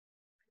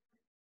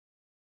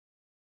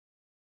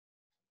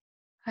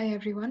Hi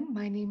everyone,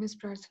 my name is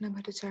Prarthana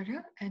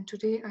Bhattacharyya and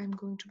today I'm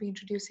going to be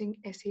introducing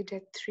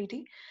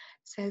SA-Det3D,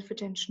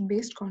 self-attention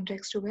based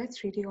context-aware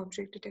 3D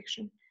object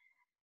detection.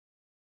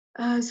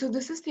 So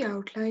this is the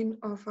outline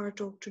of our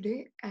talk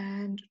today,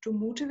 and to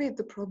motivate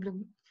the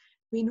problem,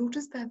 we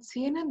noticed that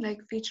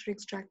CNN-like feature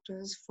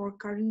extractors for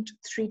current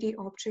 3D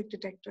object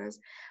detectors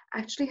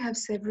actually have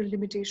several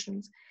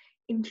limitations,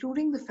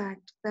 including the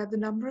fact that the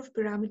number of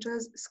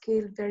parameters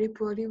scale very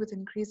poorly with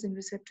increase in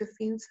receptive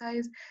field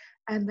size,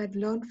 and that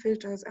learned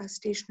filters are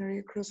stationary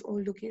across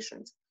all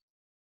locations.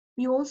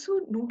 We also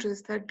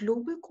notice that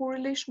global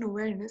correlation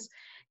awareness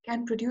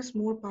can produce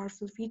more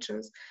powerful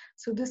features.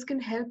 So this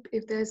can help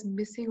if there's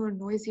missing or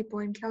noisy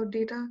point cloud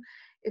data,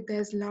 if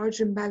there's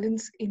large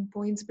imbalance in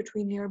points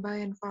between nearby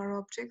and far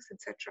objects,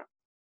 etc.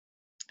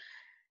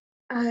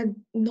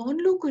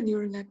 Non-local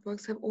neural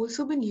networks have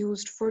also been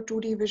used for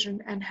 2D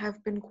vision and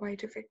have been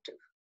quite effective.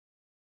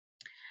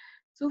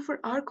 So for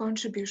our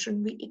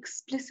contribution, we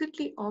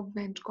explicitly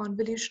augment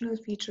convolutional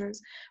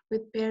features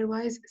with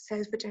pairwise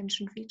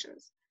self-attention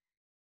features.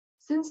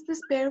 Since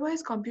this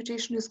pairwise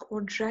computation is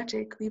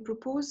quadratic, we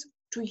propose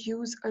to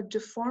use a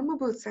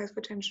deformable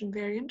self-attention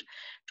variant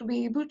to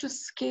be able to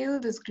scale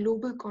this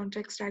global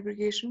context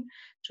aggregation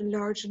to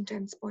large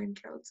intense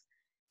point clouds.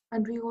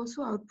 And we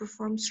also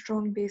outperform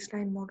strong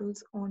baseline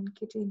models on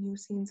Kitty, new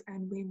scenes,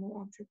 and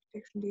Waymo object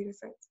detection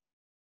datasets.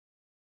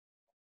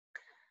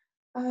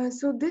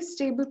 So this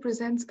table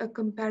presents a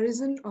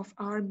comparison of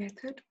our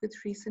method with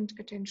recent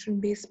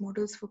attention-based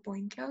models for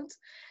point clouds.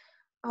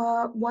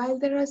 While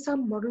there are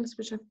some models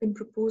which have been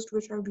proposed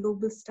which are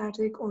global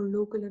static or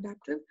local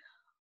adaptive,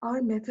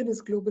 our method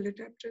is global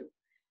adaptive.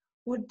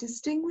 What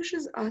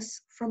distinguishes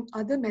us from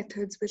other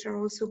methods which are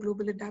also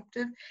global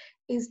adaptive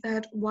is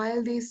that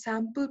while they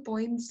sample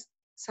points,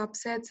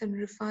 subsets, and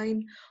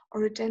refine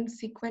or attend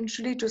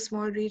sequentially to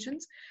small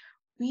regions,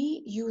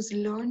 we use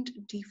learned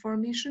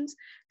deformations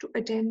to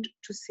attend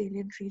to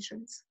salient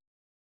regions.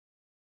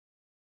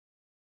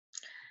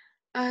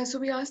 So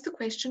we asked the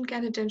question,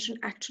 can attention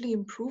actually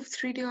improve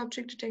 3D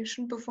object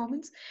detection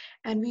performance?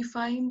 And we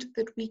find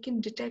that we can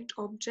detect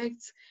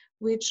objects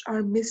which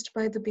are missed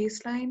by the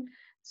baseline.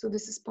 So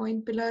this is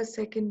point pillar,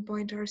 second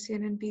point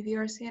RCNN, PV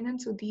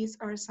RCNN. So these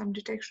are some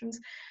detections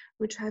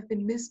which have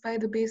been missed by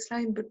the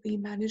baseline, but we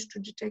managed to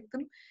detect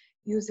them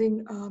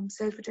using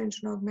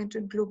self-attention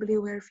augmented globally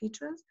aware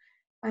features.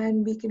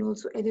 And we can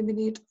also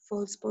eliminate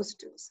false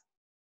positives.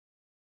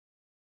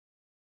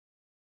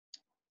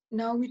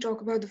 Now we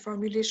talk about the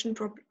formulation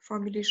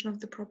of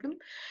the problem.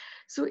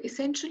 So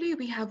essentially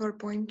we have our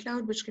point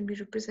cloud, which can be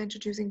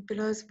represented using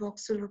pillars,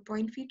 voxel, or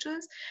point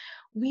features.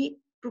 We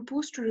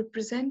propose to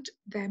represent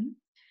them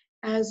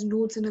as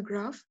nodes in a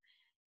graph,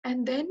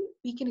 and then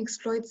we can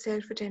exploit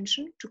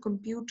self-attention to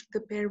compute the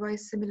pairwise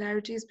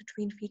similarities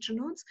between feature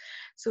nodes.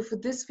 So for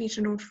this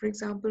feature node, for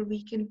example,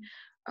 we can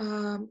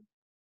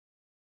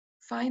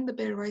find the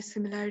pairwise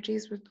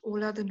similarities with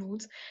all other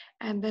nodes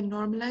and then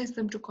normalize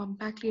them to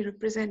compactly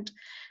represent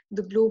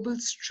the global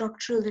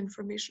structural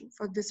information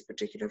for this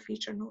particular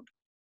feature node.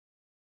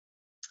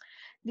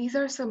 These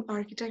are some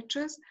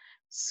architectures.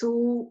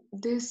 So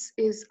this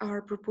is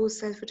our proposed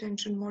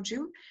self-attention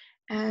module,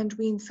 and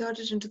we insert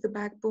it into the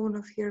backbone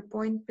of here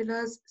point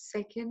pillars,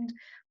 second,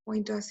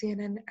 point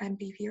RCNN, and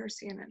PV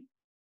RCNN.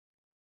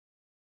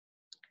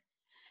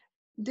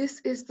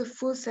 This is the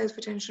full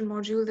self-attention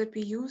module that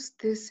we use.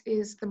 This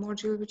is the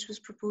module which was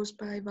proposed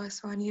by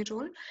Vaswani et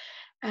al.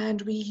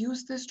 And we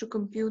use this to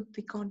compute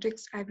the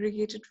context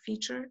aggregated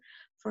feature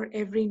for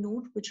every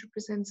node, which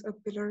represents a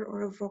pillar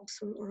or a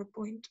voxel or a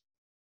point.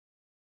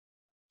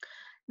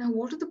 Now,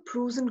 what are the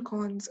pros and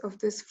cons of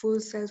this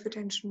full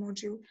self-attention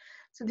module?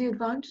 So the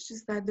advantage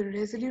is that the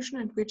resolution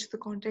at which the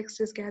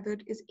context is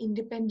gathered is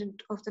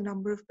independent of the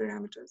number of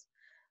parameters.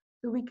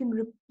 So we can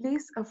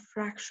replace a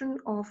fraction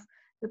of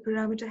the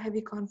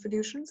parameter-heavy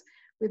convolutions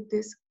with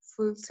this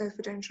full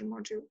self-attention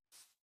module.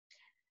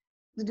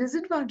 The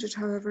disadvantage,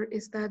 however,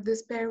 is that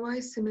this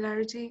pairwise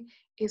similarity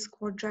is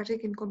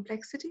quadratic in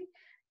complexity,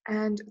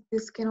 and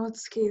this cannot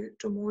scale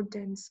to more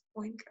dense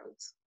point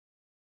clouds.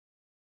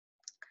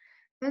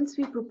 Hence,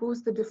 we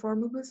propose the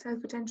deformable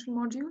self-attention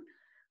module,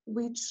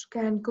 which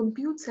can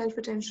compute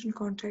self-attention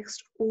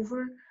context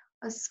over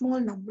a small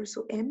number,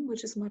 so m,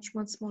 which is much,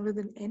 much smaller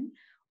than n,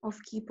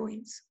 of key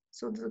points.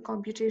 So the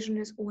computation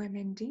is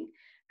OMND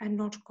and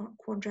not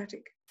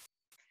quadratic.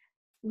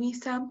 We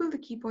sample the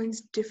key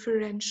points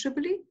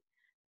differentiably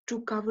to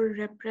cover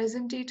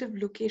representative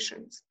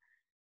locations.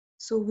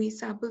 So we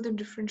sample them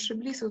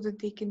differentiably so that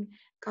they can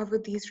cover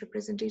these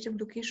representative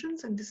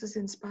locations, and this is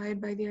inspired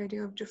by the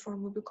idea of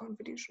deformable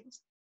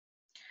convolutions.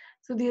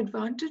 So the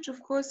advantage,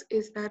 of course,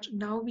 is that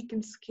now we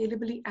can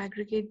scalably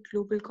aggregate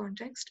global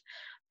context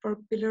for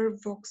pillar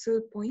voxel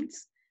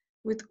points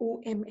with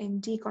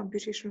OMND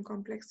computational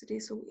complexity,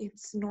 so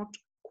it's not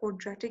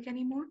quadratic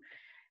anymore.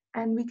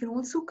 And we can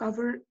also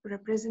cover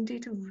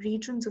representative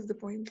regions of the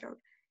point cloud,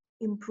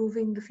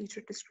 improving the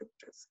feature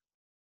descriptors.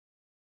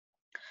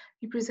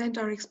 We present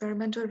our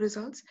experimental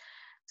results.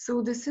 So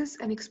this is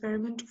an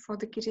experiment for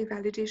the Kitty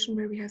validation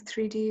where we have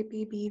 3D AP,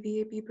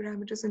 BVAP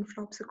parameters and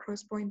flops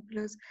across point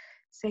pillars,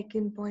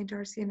 second point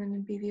RCNN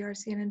and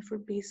BVRCNN for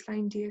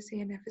baseline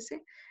DSA and FSA.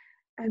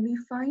 And we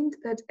find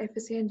that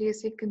FSA and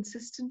DSA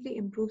consistently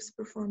improves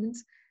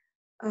performance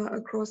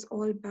across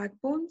all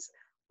backbones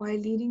while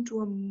leading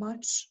to a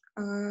much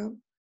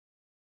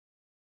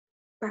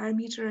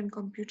parameter and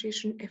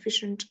computation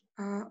efficient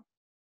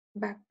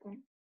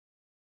backbone.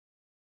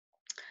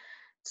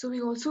 So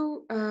we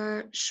also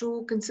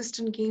show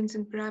consistent gains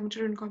in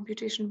parameter and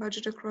computation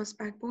budget across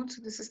backbones.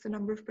 So this is the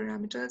number of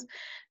parameters,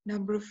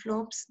 number of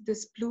flops.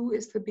 This blue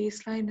is the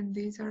baseline and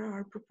these are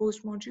our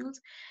proposed modules.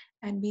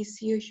 And we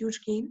see a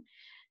huge gain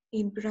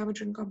in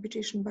parameter and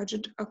computation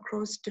budget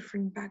across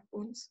different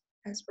backbones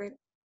as well.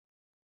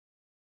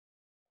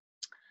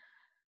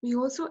 We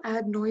also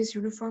add noise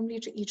uniformly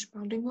to each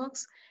bounding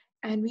box,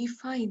 and we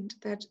find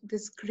that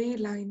this gray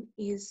line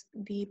is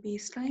the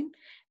baseline,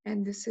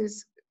 and this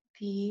is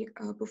the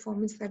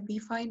performance that we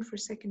find for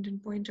second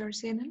and point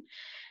RCNN.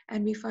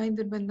 And we find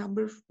that when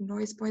number of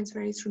noise points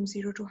varies from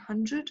 0 to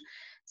 100,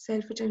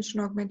 self-attention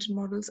augmented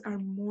models are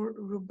more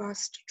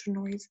robust to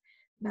noise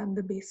than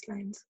the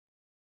baselines.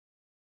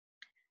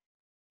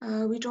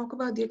 We talk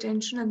about the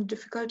attention and the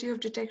difficulty of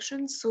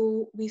detection.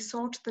 So we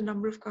sort the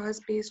number of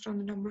cars based on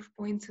the number of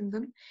points in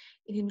them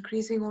in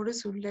increasing order.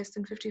 So less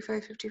than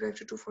 55, 55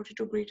 to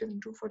 242, greater than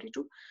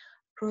 242,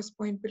 across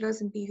point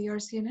pillars and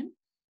PVRCNN.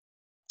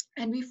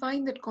 And we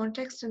find that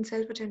context and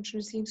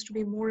self-attention seems to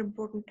be more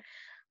important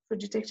for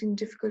detecting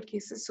difficult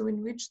cases. So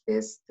in which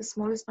there's the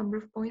smallest number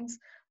of points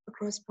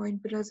across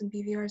point pillars and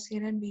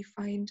PVRCNN, we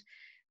find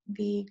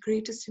the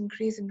greatest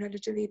increase in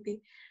relative AP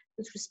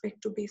with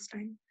respect to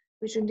baseline,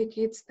 which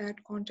indicates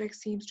that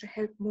context seems to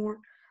help more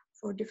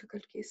for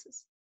difficult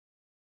cases.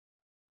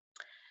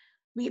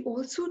 We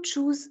also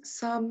choose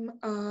some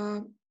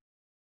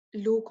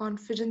low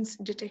confidence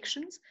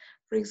detections,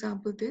 for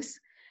example this,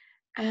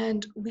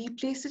 and we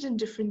place it in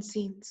different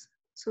scenes.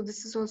 So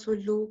this is also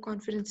a low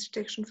confidence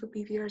detection for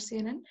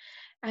PVRCNN,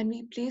 and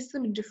we place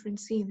them in different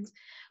scenes.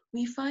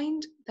 We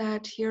find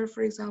that here,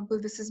 for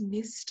example, this is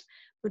missed,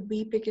 but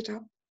we pick it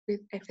up with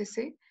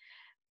FSA.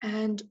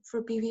 And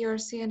for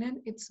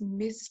PVRCNN, it's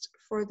missed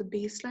for the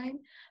baseline,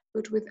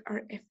 but with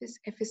our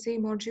FSA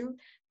module,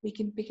 we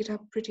can pick it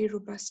up pretty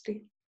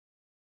robustly.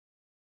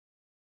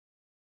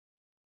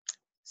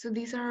 So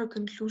these are our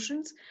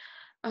conclusions.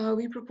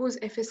 We propose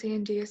FSA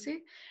and DSA.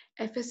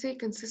 FSA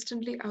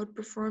consistently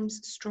outperforms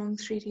strong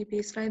 3D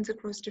baselines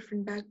across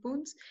different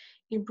backbones,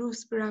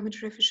 improves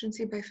parameter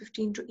efficiency by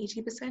 15 to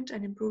 80%,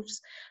 and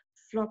improves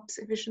flops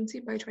efficiency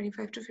by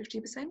 25 to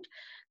 50%.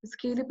 The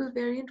scalable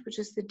variant, which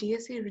is the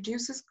DSA,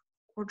 reduces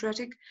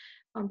quadratic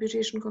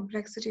computation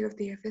complexity of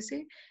the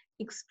FSA,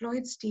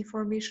 exploits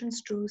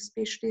deformations to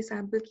spatially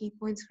sample key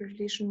points for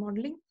relation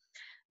modeling.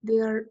 They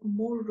are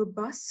more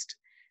robust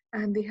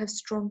and they have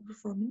strong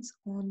performance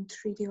on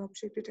 3D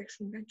object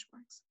detection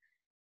benchmarks.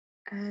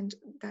 And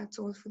that's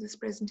all for this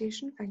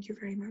presentation. Thank you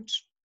very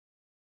much.